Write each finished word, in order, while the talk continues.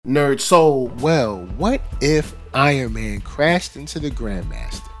NERDSoul. Well, what if Iron Man crashed into the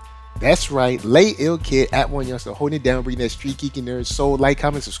Grandmaster? That's right, Lay Ill Kid at One Youngster holding it down, bringing that street geeky nerd soul. Like,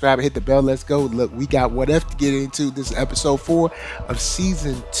 comment, subscribe, and hit the bell. Let's go. Look, we got what if to get into. This is episode 4 of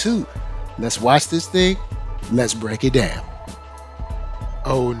season 2. Let's watch this thing. Let's break it down.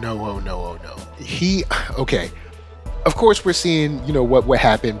 Oh no, oh no, oh no. Okay. Of course, we're seeing, what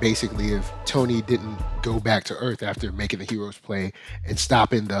happened basically if Tony didn't go back to Earth after making the heroes play and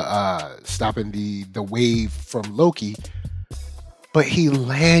stopping the wave from Loki. But he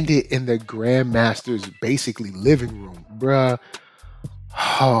landed in the Grandmaster's basically living room, bruh.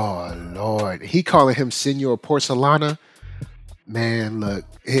 Oh Lord, he calling him Senor Porcelana. Man, look,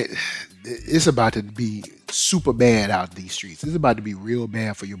 it's about to be super bad out these streets. It's about to be real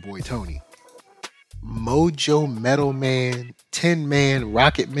bad for your boy Tony. Mojo, Metal Man, Tin Man,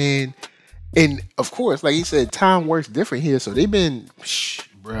 Rocket Man, and of course, like he said, time works different here. So they've been,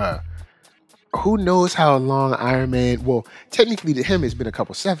 bruh. Who knows how long Iron Man? Well, technically to him it's been a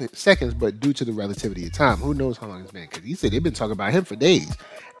couple seconds, but due to the relativity of time, who knows how long it's been? Because he said they've been talking about him for days,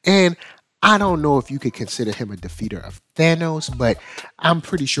 and I don't know if you could consider him a defeater of Thanos, but I'm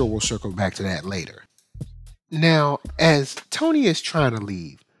pretty sure we'll circle back to that later. Now, as Tony is trying to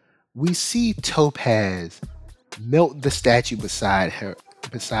leave, we see Topaz melt the statue beside him.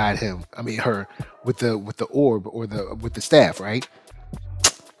 I mean, her with the orb or with the staff, right?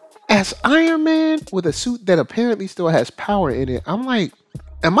 As Iron Man with a suit that apparently still has power in it, I'm like,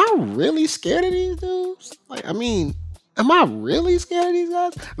 am I really scared of these dudes? Like, I mean, am I really scared of these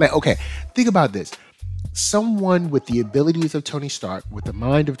guys? Like, okay, think about this. Someone with the abilities of Tony Stark, with the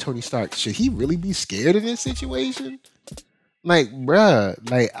mind of Tony Stark, should he really be scared in this situation? Like, bruh,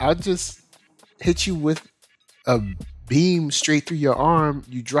 like, I'll just hit you with a beam straight through your arm.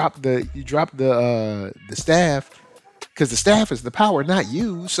 You drop the staff. Because the staff is the power, not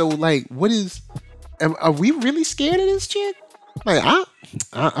you. So, like, are we really scared of this chick? Like,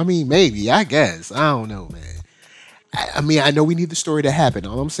 I mean, maybe, I guess. I don't know, man. I mean, I know we need the story to happen.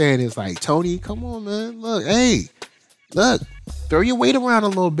 All I'm saying is, like, Tony, come on, man. Look, throw your weight around a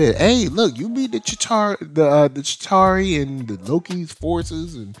little bit. Hey, look, you beat the Chitauri and the Loki's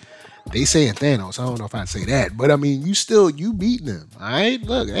forces, and they saying Thanos. I don't know if I'd say that, but I mean, you beating them. All right,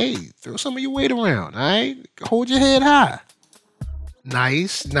 look, hey, throw some of your weight around. All right, hold your head high.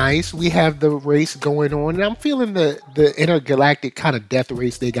 Nice. We have the race going on, and I'm feeling the intergalactic kind of death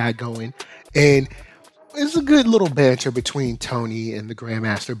race they got going, and it's a good little banter between Tony and the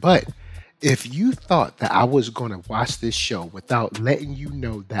Grandmaster. But if you thought that I was going to watch this show without letting you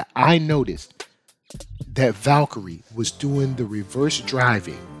know that I noticed that Valkyrie was doing the reverse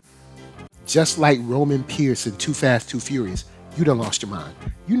driving, just like Roman Pierce in Too Fast, Too Furious, you done lost your mind.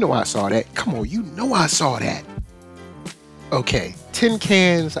 You know I saw that. Come on, you know I saw that. Okay, tin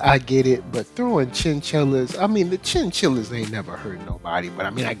cans, I get it, but throwing chinchillas, I mean, the chinchillas ain't never hurt nobody, but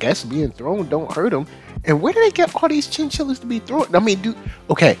I mean, I guess being thrown don't hurt them. And where do they get all these chinchillas to be thrown? I mean,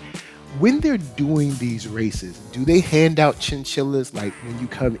 when they're doing these races, do they hand out chinchillas like when you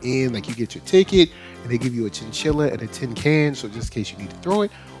come in, like you get your ticket and they give you a chinchilla and a tin can, so just in case you need to throw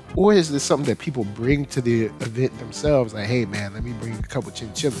it? Or is this something that people bring to the event themselves? Like, hey man, let me bring a couple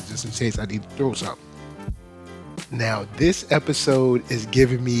chinchillas just in case I need to throw something. Now, this episode is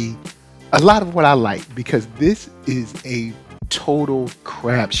giving me a lot of what I like because this is a total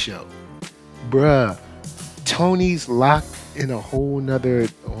crap show. Bruh, Tony's locked in a whole nother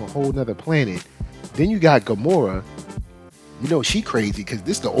planet. Then you got Gamora. You know she crazy because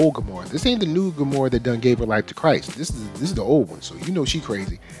this is the old Gamora. This ain't the new Gamora that done gave her life to Christ. This is the old one, so you know she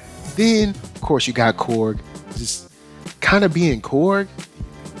crazy. Then, of course, you got Korg, just kind of being Korg.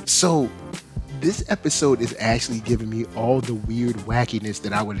 So this episode is actually giving me all the weird wackiness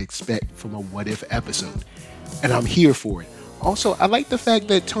that I would expect from a what if episode, and I'm here for it. Also, I like the fact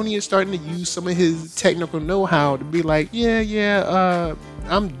that Tony is starting to use some of his technical know-how to be like,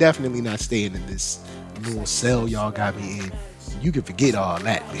 I'm definitely not staying in this little cell y'all got me in. You can forget all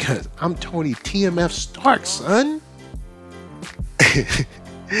that because I'm Tony TMF Stark, son.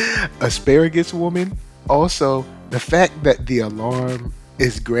 Asparagus woman. Also, the fact that the alarm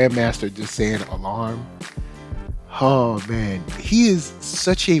is Grandmaster just saying alarm. Oh man, he is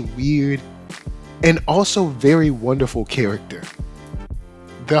such a weird and also very wonderful character.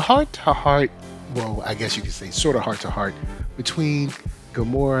 The heart-to-heart, well, I guess you could say sort of heart-to-heart between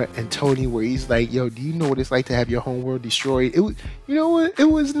Gamora and Tony, where he's like, yo, do you know what it's like to have your homeworld destroyed? It was, it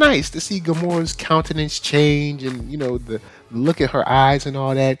was nice to see Gamora's countenance change and, the look at her eyes and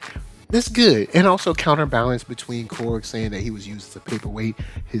all that. That's good. And also counterbalance between Korg saying that he was used as a paperweight,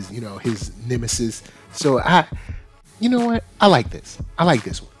 his nemesis. So You know what? I like this. I like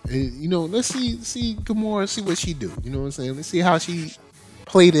this one. You know, let's see Gamora, see what she do. You know what I'm saying? Let's see how she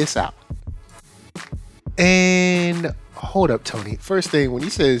play this out. And hold up, Tony. First thing, when he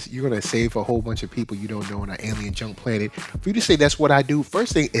says you're gonna save a whole bunch of people you don't know on an alien junk planet, for you to say that's what I do,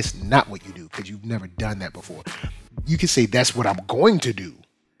 first thing, it's not what you do because you've never done that before. You can say that's what I'm going to do.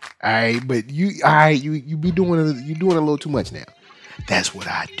 All right, but you be doing you doing a little too much now. That's what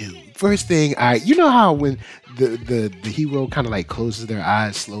I do. First thing, you know how when the hero kind of like closes their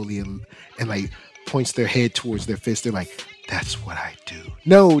eyes slowly and like points their head towards their fist, they're like, that's what I do.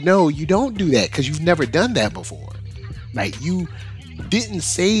 No, you don't do that because you've never done that before. Like you didn't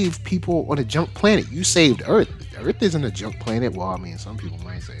save people on a junk planet. You saved Earth. Earth isn't a junk planet. Well, I mean, some people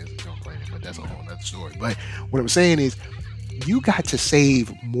might say it's a junk planet, but that's a whole other story. But what I'm saying is, you got to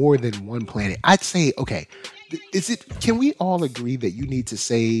save more than one planet. I'd say, okay, can we all agree that you need to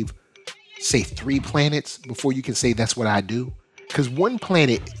save, say, 3 planets before you can say that's what I do? Because one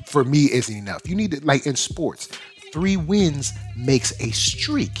planet for me isn't enough. You need to, like in sports, 3 wins makes a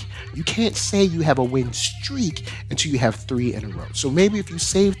streak. You can't say you have a win streak until you have 3 in a row. So maybe if you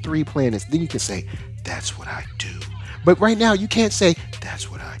save 3 planets, then you can say, that's what I do. But right now, you can't say, that's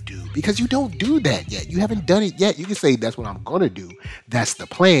what I do, because you don't do that yet. You haven't done it yet. You can say, that's what I'm going to do. That's the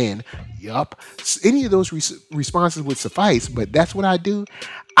plan. Yup. Any of those responses would suffice, but that's what I do.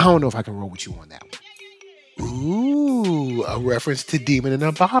 I don't know if I can roll with you on that one. Ooh, a reference to Demon in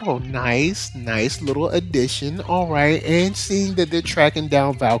a Bottle. Nice little addition. All right. And seeing that they're tracking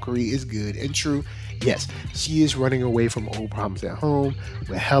down Valkyrie is good and true. Yes, she is running away from old problems at home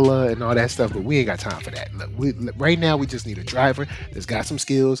with Hela and all that stuff, but we ain't got time for that. Look, right now we just need a driver that's got some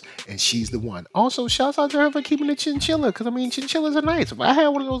skills, and she's the one. Also, shouts out to her for keeping the chinchilla, because I mean, chinchillas are nice. If I had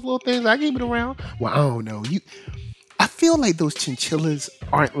one of those little things, I keep it around. Well, I don't know. I feel like those chinchillas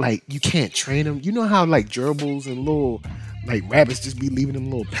aren't like, you can't train them. You know how like gerbils and little like rabbits just be leaving them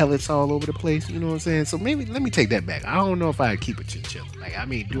little pellets all over the place. You know what I'm saying? So maybe let me take that back. I don't know if I'd keep a chinchilla. Like, I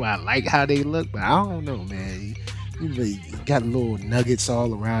mean, do I like how they look? But I don't know, man. You got little nuggets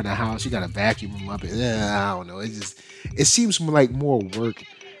all around the house. You got to vacuum them up. I don't know. It seems like more work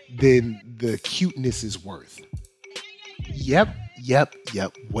than the cuteness is worth. Yep.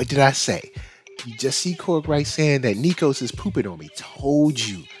 What did I say? You just see Korg right saying that Nikos is pooping on me. Told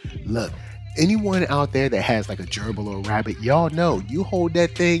you. Look, anyone out there that has like a gerbil or a rabbit, y'all know, you hold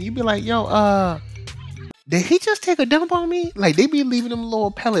that thing, you be like, yo, did he just take a dump on me? Like, they be leaving them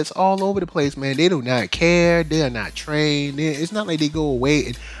little pellets all over the place, man. They do not care. They are not trained. It's not like they go away.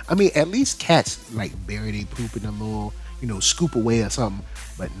 And I mean, at least cats like bury they poop in a little, scoop away or something.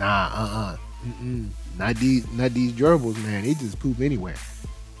 But nah, not these gerbils, man. They just poop anywhere.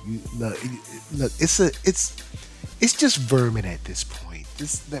 Look, it's just vermin at this point.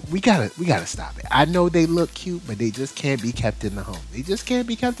 We gotta stop it. I know they look cute, but they just can't be kept in the home. They just can't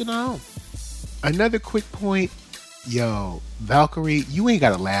be kept in the home. Another quick point, yo, Valkyrie, you ain't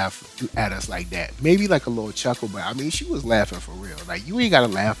gotta laugh at us like that. Maybe like a little chuckle, but I mean, she was laughing for real. Like, you ain't gotta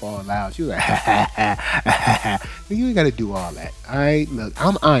laugh all loud. She was like, ha ha ha. You ain't gotta do all that. All right, look,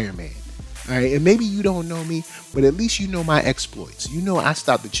 I'm Iron Man. All right, and maybe you don't know me, but at least you know my exploits. You know I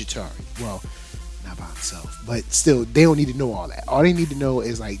stopped the Chitauri. Well, not by himself, but still, they don't need to know all that. All they need to know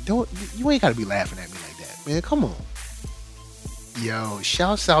is like, you ain't gotta be laughing at me like that, man. Come on. Yo,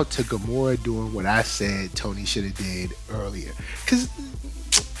 shouts out to Gamora doing what I said Tony should have did earlier. Cause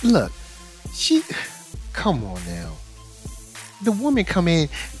look, come on now. The woman come in,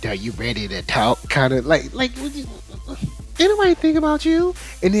 are you ready to talk? Kind of like, anybody think about you?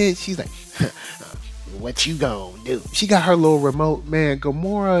 And then she's like, what you gonna do? She got her little remote, man.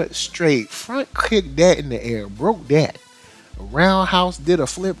 Gamora straight front kicked that in the air, broke that. A roundhouse, did a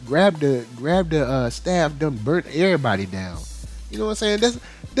flip, grabbed the staff, done burnt everybody down. You know what I'm saying?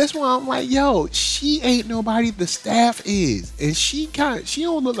 That's why I'm like, yo, she ain't nobody. The staff is, and she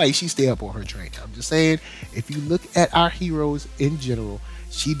don't look like she stay up on her train. I'm just saying, if you look at our heroes in general,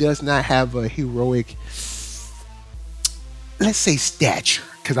 she does not have a heroic, let's say, stature.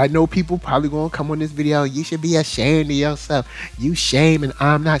 Because I know people probably gonna come on this video. You should be ashamed of yourself. You shaming.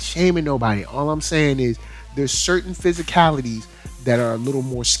 I'm not shaming nobody. All I'm saying is there's certain physicalities that are a little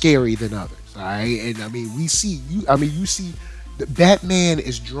more scary than others. All right, and I mean, you see. Batman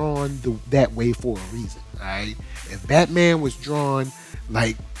is drawn that way for a reason. All right, if Batman was drawn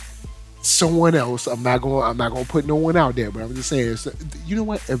like someone else, I'm not gonna put no one out there, but I'm just saying, you know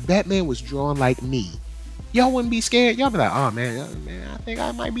what? If Batman was drawn like me, y'all wouldn't be scared. Y'all be like, oh man, I think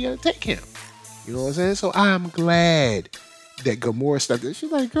I might be able to take him. You know what I'm saying? So I'm glad that Gamora stepped in.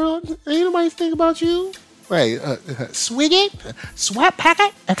 She's like, girl, ain't nobody think about you. Right, swig it, swap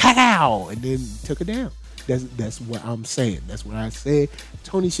packet, a cacao, and then took her down. That's what I'm saying. That's what I said.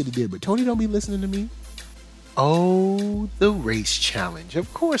 Tony should have did, but Tony don't be listening to me. Oh, the race challenge.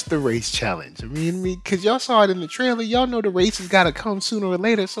 Of course, the race challenge. Because y'all saw it in the trailer. Y'all know the race has got to come sooner or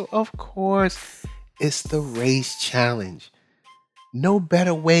later. So, of course, it's the race challenge. No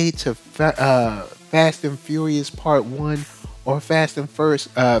better way to Fast and Furious Part 1 or Fast and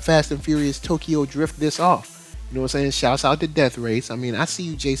Furious Tokyo Drift this off. You know what I'm saying? Shouts out to Death Race. I see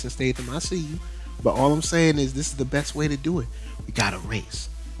you, Jason Statham. I see you. But all I'm saying is this is the best way to do it. We got to race.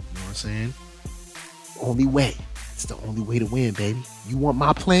 You know what I'm saying? Only way. It's the only way to win, baby. You want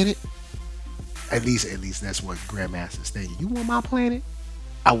my planet? At least that's what Grandmaster's thinking. You want my planet?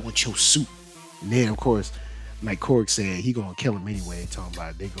 I want your suit. And then, of course, like Korg said, he gonna kill him anyway. Talking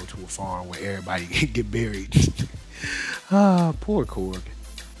about they go to a farm where everybody can get buried. Poor Korg.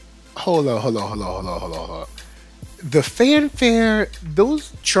 Hold on. The fanfare,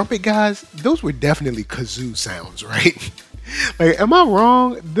 those trumpet guys, those were definitely kazoo sounds, right? Like, am I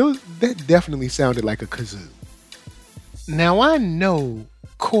wrong? That definitely sounded like a kazoo. Now I know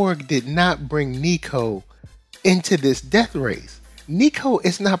Korg did not bring Nico into this death race. Nico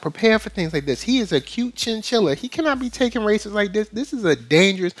is not prepared for things like this. He is a cute chinchilla. He cannot be taking races like this. This is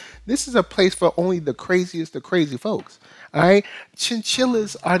a place for only the craziest of crazy folks. All right?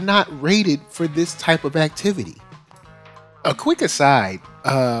 Chinchillas are not rated for this type of activity. A quick aside,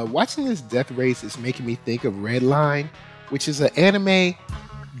 watching this death race is making me think of Redline, which is an anime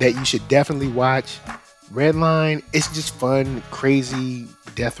that you should definitely watch. Redline, it's just fun, crazy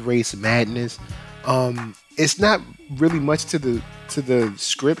death race madness. It's not really much to the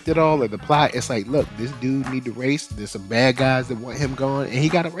script at all or the plot. It's like, look, this dude need to race. There's some bad guys that want him gone, and he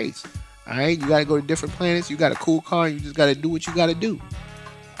got to race. All right, you got to go to different planets. You got a cool car. And you just got to do what you got to do.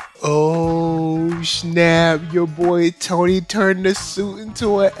 Oh snap! Your boy Tony turned the suit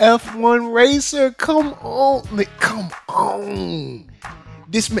into an F1 racer. Come on!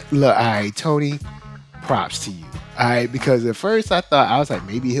 This man, look, all right, Tony. Props to you, all right? Because at first I was like,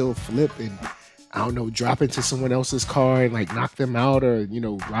 maybe he'll flip and I don't know, drop into someone else's car and like knock them out, or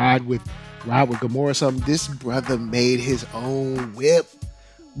ride with Gamora or something. This brother made his own whip,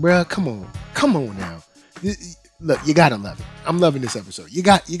 bruh. Come on now. Look, you gotta love it. I'm loving this episode. You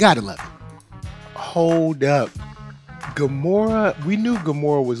gotta love it. Hold up. Gamora, we knew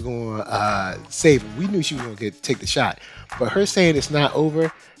Gamora was going to save him. We knew she was going to take the shot. But her saying it's not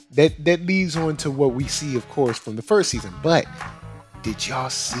over, that leads on to what we see, of course, from the first season. But did y'all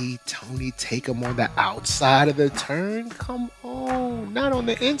see Tony take him on the outside of the turn? Come on. Not on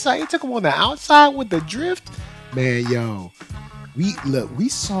the inside. He took him on the outside with the drift. Man, yo. We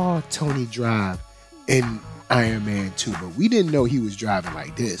saw Tony drive in Iron Man 2, but we didn't know he was driving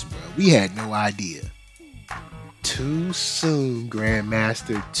like this, bro. We had no idea. Too soon,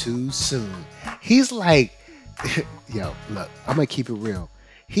 Grandmaster, too soon. He's like, yo, look, I'm gonna keep it real.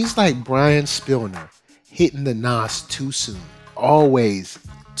 He's like Brian Spillner hitting the NOS too soon. Always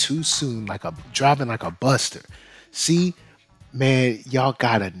too soon, driving like a buster. See, man, y'all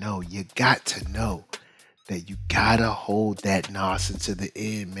gotta know. You got to know that you gotta hold that NOS into the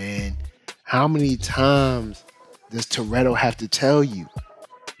end, man. How many times does Toretto have to tell you?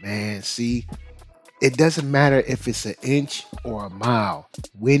 Man, see, it doesn't matter if it's an inch or a mile.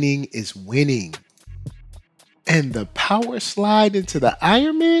 Winning is winning. And the power slide into the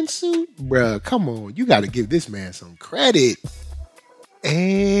Iron Man suit? Bruh, come on. You got to give this man some credit.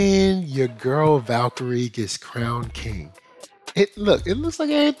 And your girl Valkyrie gets crowned king. It looks like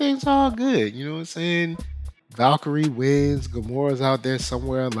everything's all good. You know what I'm saying? Valkyrie wins. Gamora's out there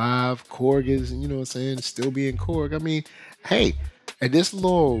somewhere alive. Korg is, you know what I'm saying, still being Korg. I mean, hey, at this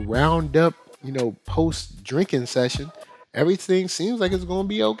little roundup, post drinking session, everything seems like it's going to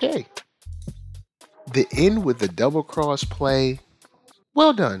be okay. The end with the double cross play,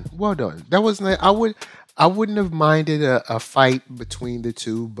 well done. That was nice. I wouldn't have minded a fight between the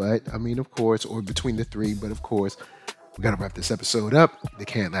two, but I mean, of course, or between the three, but of course, we got to wrap this episode up. They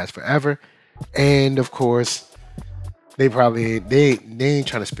can't last forever. And of course, they ain't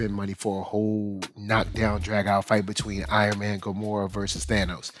trying to spend money for a whole knockdown, drag out fight between Iron Man, Gamora versus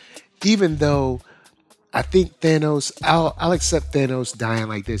Thanos. Even though I think I'll accept Thanos dying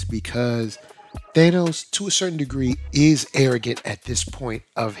like this because Thanos, to a certain degree, is arrogant at this point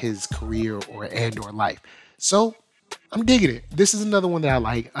of his career or life. So I'm digging it. This is another one that I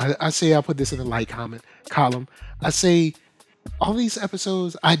like. I say I'll put this in the like column. I say all these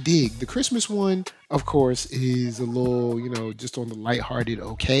episodes I dig. The Christmas one, of course, is a little, just on the lighthearted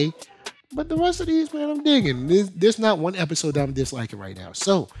okay. But the rest of these, man, I'm digging. There's not one episode that I'm disliking right now.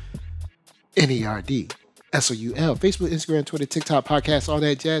 So, NERD. SOUL. Facebook, Instagram, Twitter, TikTok, podcast, all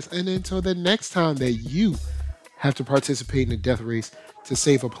that jazz. And until the next time that you have to participate in a death race to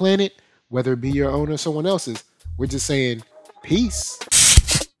save a planet, whether it be your own or someone else's, we're just saying peace.